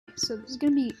So this is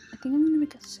gonna be, I think I'm gonna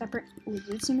make a separate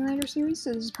Lizard Simulator series.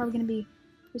 So this is probably gonna be,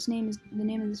 the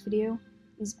name of this video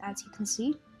is, as you can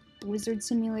see, Wizard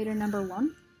Simulator number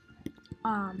 1.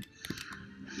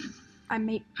 I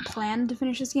may plan to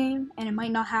finish this game, and it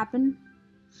might not happen,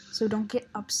 so don't get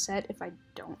upset if I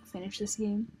don't finish this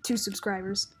game. 2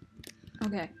 subscribers.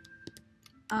 Okay.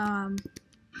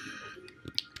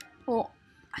 Well,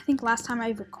 I think last time I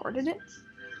recorded it,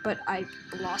 but I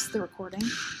lost the recording.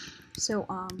 So,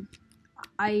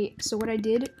 so what I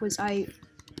did was no,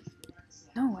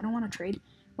 I don't want to trade.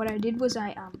 What I did was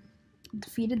I,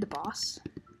 defeated the boss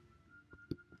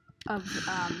of,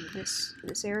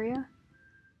 this area,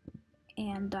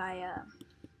 and I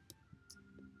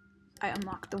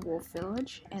unlocked the Wolf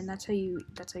Village, and that's how you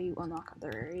unlock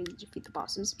other areas, you defeat the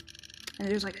bosses. And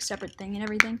there's like a separate thing and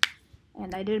everything.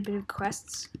 And I did a bit of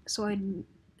quests, so I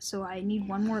need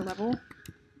 1 more level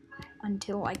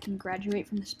until I can graduate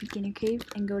from this beginner cave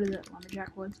and go to the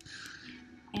Lumberjack Woods.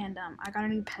 And I got a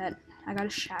new pet. I got a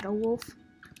Shadow Wolf,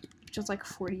 which is like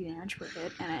 40 damage per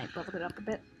hit, and I leveled it up a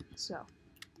bit, so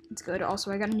it's good.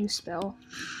 Also, I got a new spell,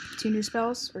 2 new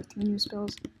spells, or 3 new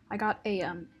spells. I got a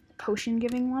potion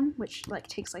giving one, which like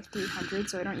takes like 300,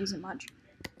 so I don't use it much.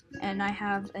 And I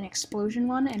have an explosion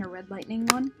one and a red lightning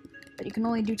one, but you can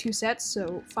only do 2 sets,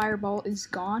 so fireball is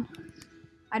gone.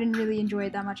 I didn't really enjoy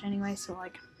it that much anyway, so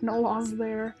like no loss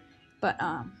there. But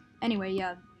anyway,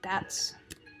 yeah, that's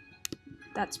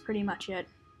pretty much it.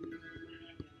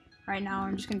 Right now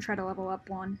I'm just gonna try to level up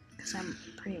 1, because I'm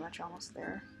pretty much almost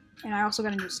there. And I also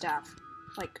got a new staff,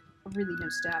 like a really new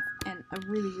staff, and a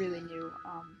really new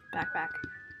backpack.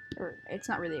 Or it's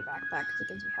not really a backpack because it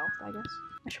gives me health, I guess.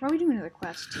 I should probably do another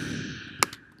quest.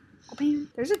 Oh man,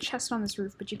 there's a chest on this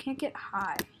roof, but you can't get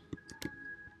high.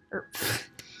 Or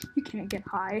you can't get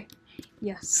high.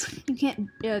 Yes, you can't.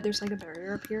 There's like a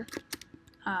barrier up here,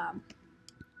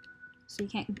 so you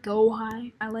can't go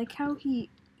high. I like how he's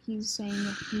saying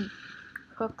that he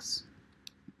cooks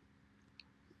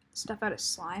stuff out of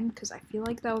slime, because I feel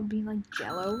like that would be like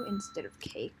jello instead of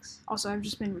cakes. Also, I've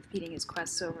just been repeating his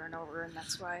quests over and over, and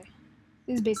that's why.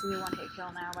 This is basically a 1-hit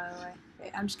kill now, by the way.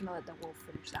 Okay, I'm just gonna let the wolf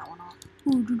finish that one off.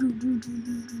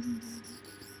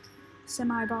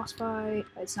 Semi-boss fight.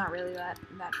 It's not really that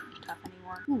tough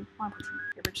anymore. Ooh, one potion.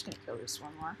 Okay, we're just gonna kill this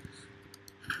one more.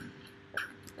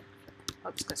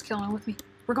 Oh, this guy's killing with me.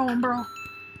 We're going, bro.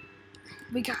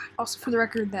 We got. Also, for the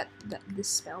record, that this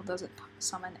spell doesn't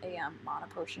summon a mana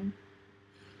potion.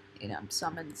 It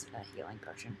summons a healing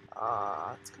potion.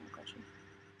 It's kind of glitchy.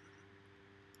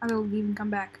 I will leave and come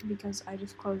back because I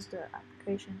just closed the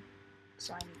application,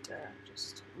 so I need to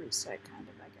just reset, kind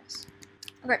of, I guess.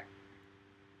 Okay.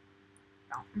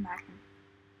 No, I'm back.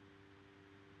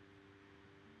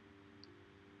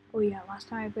 Oh yeah, last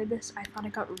time I played this, I thought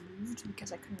it got removed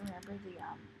because I couldn't remember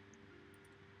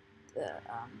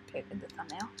the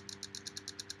thumbnail.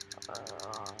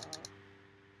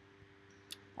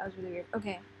 That was really weird.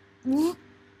 Okay.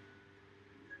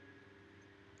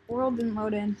 World didn't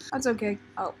load in. That's okay.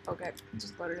 Oh, okay. It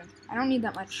just loaded in. I don't need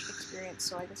that much experience,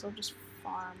 so I guess I'll just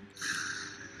farm.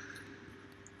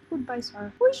 Goodbye,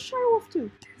 Sar. Where's Shadow Wolf 2?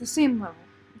 They're the same level,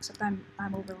 except I'm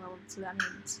over leveled, so that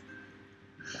means.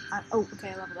 Oh,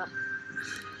 okay, I leveled up.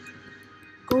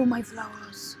 Go, my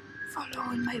flowers.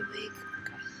 Follow in my wake.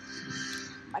 Okay.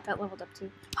 My pet leveled up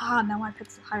too. Ah, now my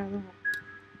pet's a higher level.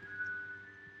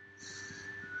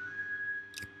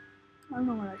 I don't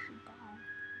know what I should buy.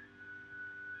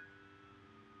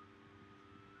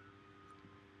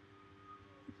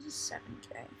 This is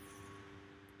 7K.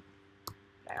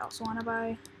 I also want to buy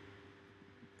a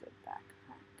good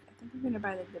backpack. I think I'm gonna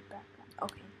buy the good backpack.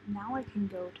 Okay, now I can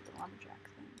go to the lumberjack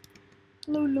thing.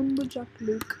 Hello, lumberjack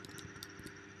Luke.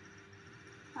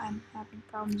 I'm having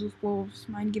problems with wolves.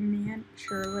 Mind giving me a hint?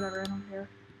 Sure, whatever, I don't care.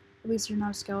 At least you're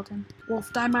not a skeleton.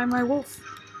 Wolf, die by my wolf!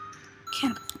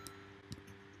 Cannibal!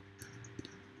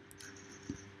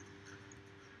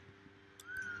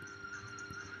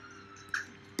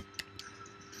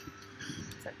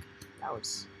 That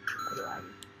was pretty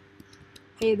laggy.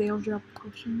 Hey, they all drop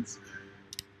potions.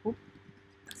 Oh,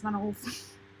 that's not a wolf.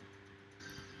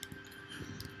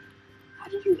 How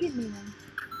did you hit me then?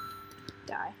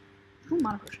 Die. Ooh,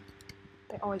 mana potion.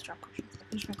 They always drop potions. I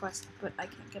finished my quest, but I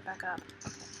can't get back up.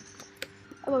 Okay.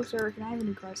 Hello, sir. Can I have a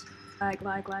new quest? Lag,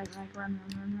 run.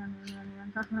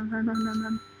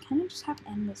 Can I just have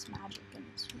endless magic in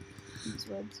these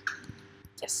woods?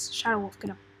 Yes, Shadow Wolf, get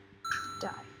him. Die.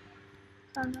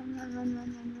 Run.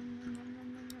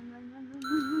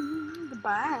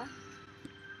 Goodbye.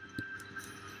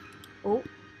 Oh,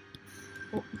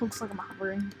 looks like I'm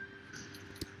hovering.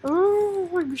 Oh,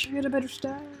 I wish I had a better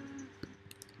staff.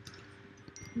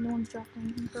 No one's dropped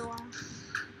anything for a while.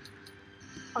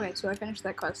 Okay, so I finished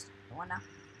that quest. What now?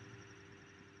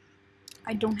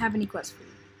 I don't have any quests for you.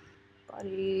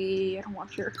 Buddy, I don't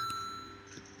want your...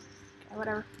 Okay,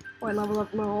 whatever. Oh, I level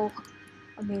up low.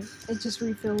 Okay, it just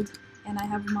refilled, and I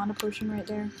have a mana potion right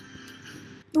there.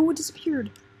 No, it disappeared!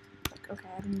 Okay,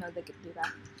 I didn't know they could do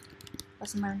that.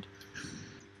 Lesson learned.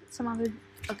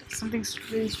 Okay, something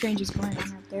really strange is going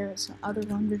on right there. Some other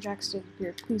lumberjacks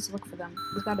disappeared. Please look for them.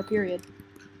 Without a period.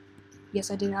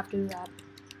 Yes, I did have to do that.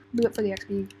 Do it for the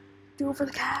XP. Do it for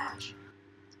the cash!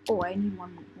 Oh, I need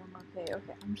one more pay.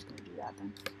 Okay, I'm just gonna do that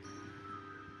then.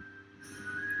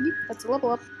 Yep, that's a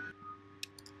level up.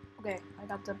 Okay, I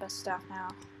got the best staff now.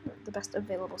 The best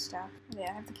available staff. Okay,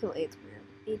 I have to kill 8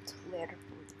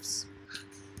 werewolves.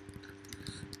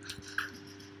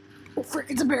 Oh, frick,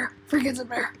 it's a bear! Frick, it's a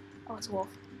bear! Oh, it's a wolf.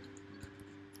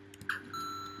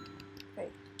 Okay,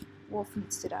 wolf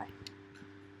needs to die.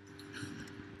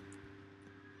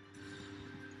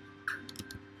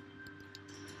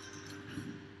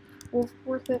 Wolf,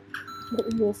 worth it.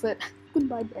 Wolf it.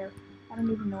 Goodbye, bear. I don't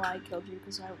even know why I killed you,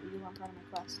 because you weren't part of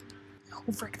my quest.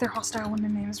 Oh, frick, they're hostile when their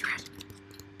name is Red.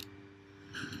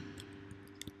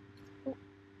 Oh,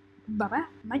 Baba,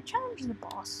 I might challenge the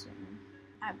boss soon.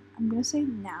 I'm gonna say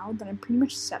now that I'm pretty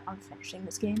much set on finishing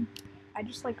this game. I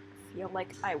just, feel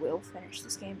like I will finish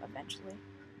this game eventually.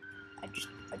 I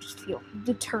just feel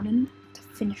determined to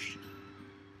finish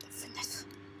the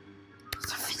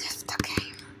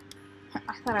game.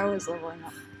 I thought I was leveling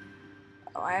up.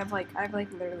 Oh, I have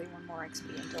literally one more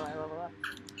XP until I level up.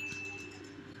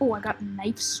 Oh, I got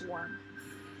Knife Swarm.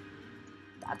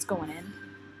 That's going in.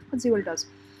 Let's see what it does.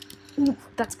 Ooh,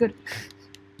 that's good.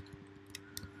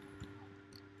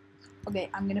 Okay,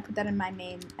 I'm gonna put that in my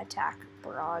main attack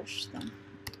barrage thing.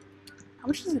 How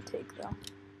much does it take, though?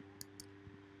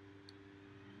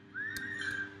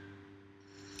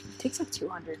 It takes like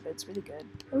 200, but it's really good.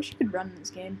 I wish you could run this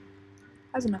game.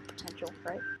 It has enough potential,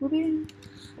 right? Whooping.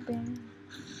 Whooping.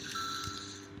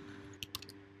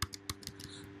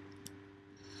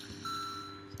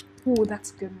 Ooh,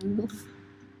 that's a good move.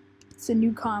 It's a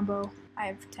new combo. I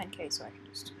have 10k, so I can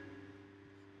just...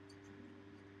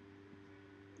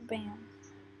 Bam.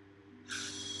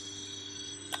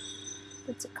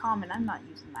 It's a common. I'm not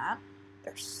using that.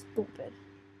 They're stupid.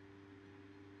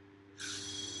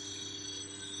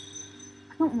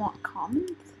 I don't want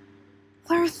commons.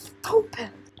 They're stupid.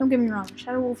 Don't get me wrong.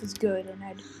 Shadow Wolf is good, and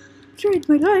I'd trade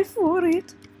my life for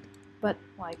it. But,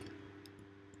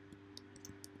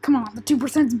 come on, the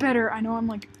 2%'s better. I know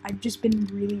I've just been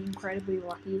really incredibly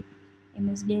lucky in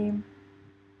this game.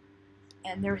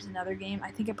 And there was another game.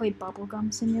 I think I played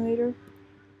Bubblegum Simulator.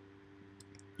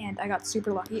 And I got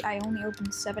super lucky. I only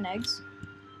opened 7 eggs.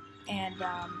 And,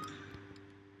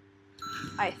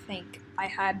 I think I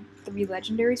had 4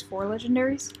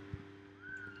 legendaries.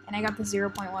 And I got the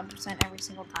 0.1% every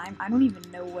single time. I don't even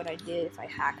know what I did, if I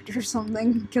hacked or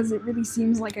something, because it really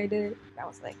seems like I did. That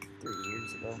was 3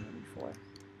 years ago, maybe 4.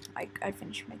 I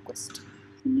finished my quest.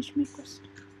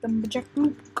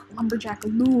 Lumberjack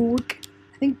Luke.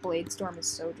 I think Blade Storm is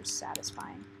so just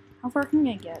satisfying. How far can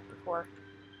I get before?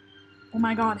 Oh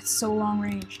my god, it's so long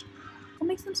ranged. What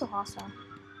makes them so hostile?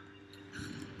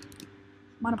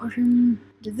 Mana potion.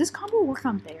 Did this combo work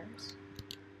on bears?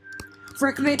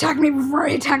 Frick, they attacked me before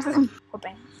I attacked them! Oh,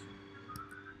 bang.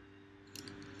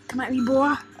 Come at me,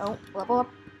 boy! Oh, level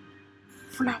up.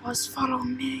 Flowers follow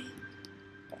me.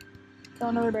 Okay. Kill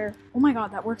another bear. Oh my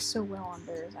god, that works so well on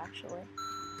bears, actually.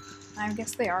 I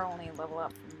guess they are only a level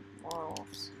up from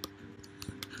werewolves.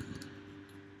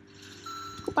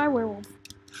 Goodbye, werewolf.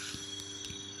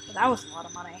 But that was a lot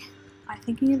of money. I'm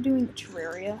thinking of doing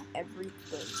Terraria every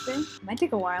Thursday. It might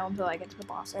take a while until I get to the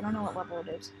boss. I don't know what level it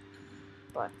is.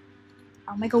 But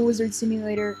I'll make a Wizard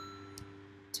Simulator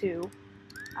 2,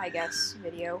 I guess,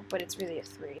 video, but it's really a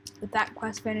 3. With that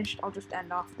quest finished, I'll just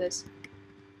end off this.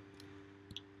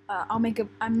 I'll make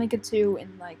a 2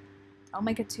 in I'll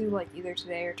make a 2 either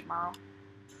today or tomorrow.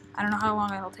 I don't know how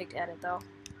long it'll take to edit though.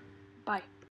 Bye.